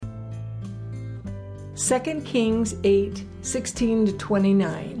2 Kings 8,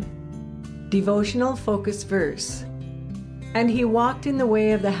 16-29. Devotional focus verse. And he walked in the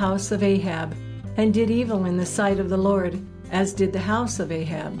way of the house of Ahab, and did evil in the sight of the Lord, as did the house of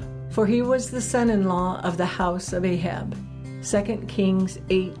Ahab. For he was the son-in-law of the house of Ahab. 2 Kings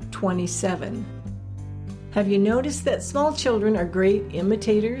 8:27. Have you noticed that small children are great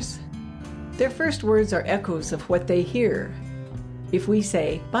imitators? Their first words are echoes of what they hear. If we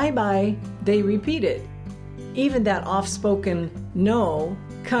say, bye-bye, they repeat it. Even that oft-spoken no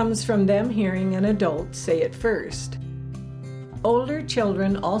comes from them hearing an adult say it first. Older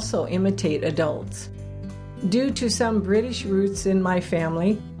children also imitate adults. Due to some British roots in my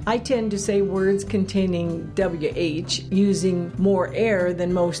family, I tend to say words containing WH using more air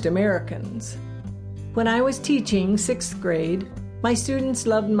than most Americans. When I was teaching 6th grade, my students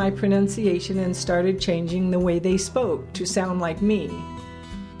loved my pronunciation and started changing the way they spoke to sound like me.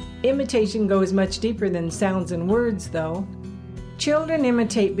 Imitation goes much deeper than sounds and words, though. Children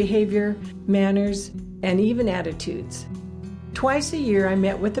imitate behavior, manners, and even attitudes. Twice a year, I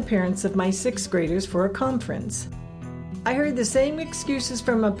met with the parents of my 6th graders for a conference. I heard the same excuses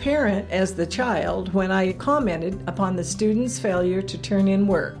from a parent as the child when I commented upon the student's failure to turn in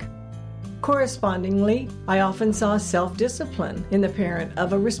work. Correspondingly, I often saw self-discipline in the parent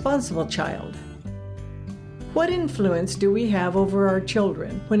of a responsible child. What influence do we have over our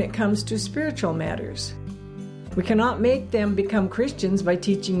children when it comes to spiritual matters? We cannot make them become Christians by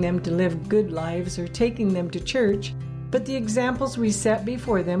teaching them to live good lives or taking them to church, but the examples we set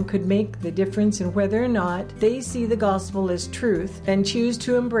before them could make the difference in whether or not they see the gospel as truth and choose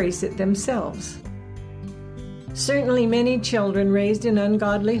to embrace it themselves. Certainly many children raised in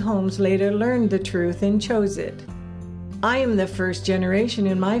ungodly homes later learned the truth and chose it. I am the first generation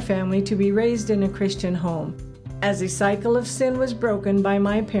in my family to be raised in a Christian home, as a cycle of sin was broken by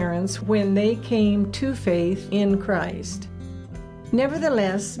my parents when they came to faith in Christ.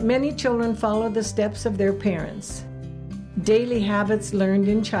 Nevertheless, many children follow the steps of their parents. Daily habits learned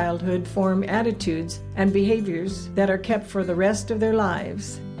in childhood form attitudes and behaviors that are kept for the rest of their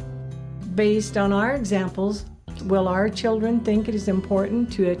lives. Based on our examples, will our children think it is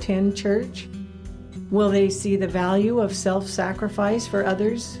important to attend church? Will they see the value of self-sacrifice for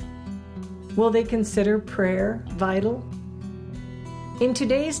others? Will they consider prayer vital? In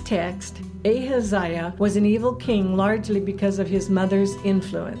today's text, Ahaziah was an evil king largely because of his mother's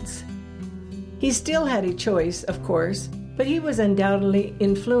influence. He still had a choice, of course, but he was undoubtedly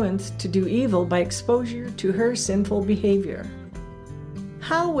influenced to do evil by exposure to her sinful behavior.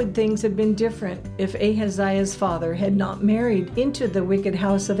 How would things have been different if Ahaziah's father had not married into the wicked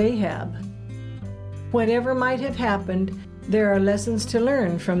house of Ahab? Whatever might have happened, there are lessons to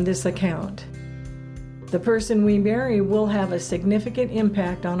learn from this account. The person we marry will have a significant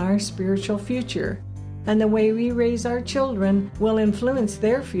impact on our spiritual future, and the way we raise our children will influence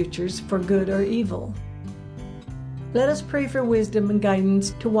their futures for good or evil. Let us pray for wisdom and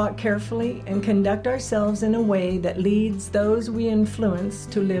guidance to walk carefully and conduct ourselves in a way that leads those we influence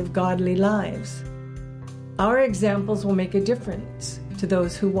to live godly lives. Our examples will make a difference to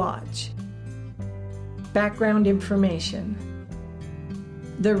those who watch. Background information.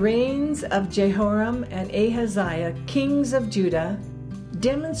 The reigns of Jehoram and Ahaziah, kings of Judah,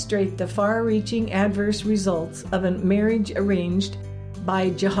 demonstrate the far-reaching adverse results of a marriage arranged by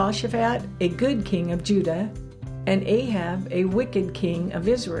Jehoshaphat, a good king of Judah, and Ahab, a wicked king of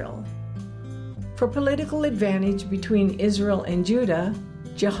Israel. For political advantage between Israel and Judah,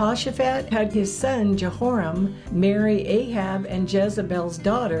 Jehoshaphat had his son Jehoram marry Ahab and Jezebel's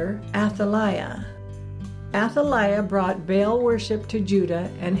daughter, Athaliah. Athaliah brought Baal worship to Judah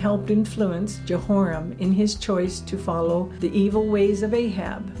and helped influence Jehoram in his choice to follow the evil ways of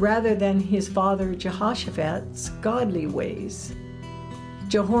Ahab rather than his father Jehoshaphat's godly ways.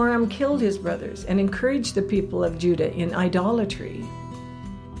 Jehoram killed his brothers and encouraged the people of Judah in idolatry.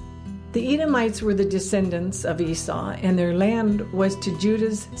 The Edomites were the descendants of Esau, and their land was to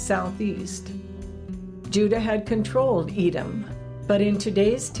Judah's southeast. Judah had controlled Edom, but in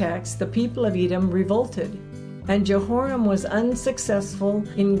today's text, the people of Edom revolted, and Jehoram was unsuccessful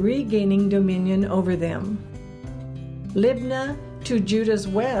in regaining dominion over them. Libnah, to Judah's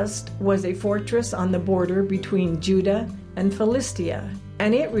west, was a fortress on the border between Judah and Philistia,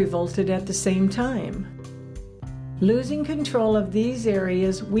 and it revolted at the same time. Losing control of these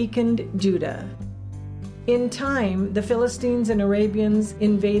areas weakened Judah. In time, the Philistines and Arabians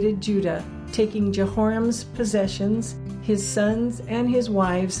invaded Judah, taking Jehoram's possessions, his sons, and his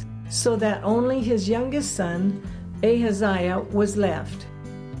wives, so that only his youngest son, Ahaziah, was left.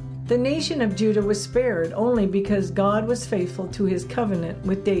 The nation of Judah was spared only because God was faithful to his covenant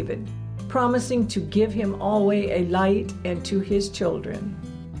with David. promising to give him always a light and to his children,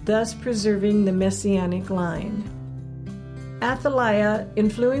 thus preserving the messianic line. Athaliah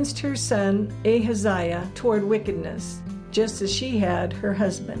influenced her son Ahaziah toward wickedness, just as she had her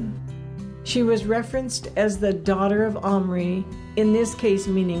husband. She was referenced as the daughter of Omri, in this case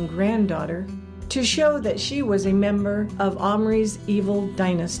meaning granddaughter, to show that she was a member of Omri's evil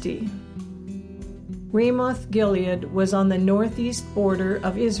dynasty. Ramoth-Gilead was on the northeast border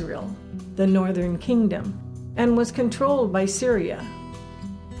of Israel, the northern kingdom, and was controlled by Syria.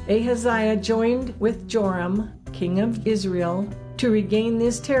 Ahaziah joined with Joram, king of Israel, to regain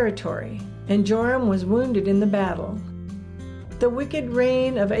this territory, and Joram was wounded in the battle. The wicked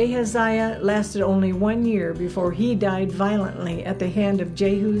reign of Ahaziah lasted only 1 year before he died violently at the hand of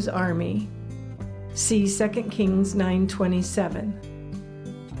Jehu's army. See 2 Kings 9:27.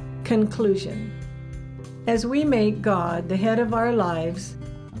 Conclusion. As we make God the head of our lives,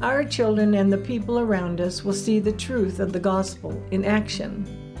 our children and the people around us will see the truth of the gospel in action.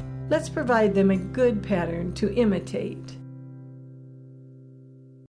 Let's provide them a good pattern to imitate.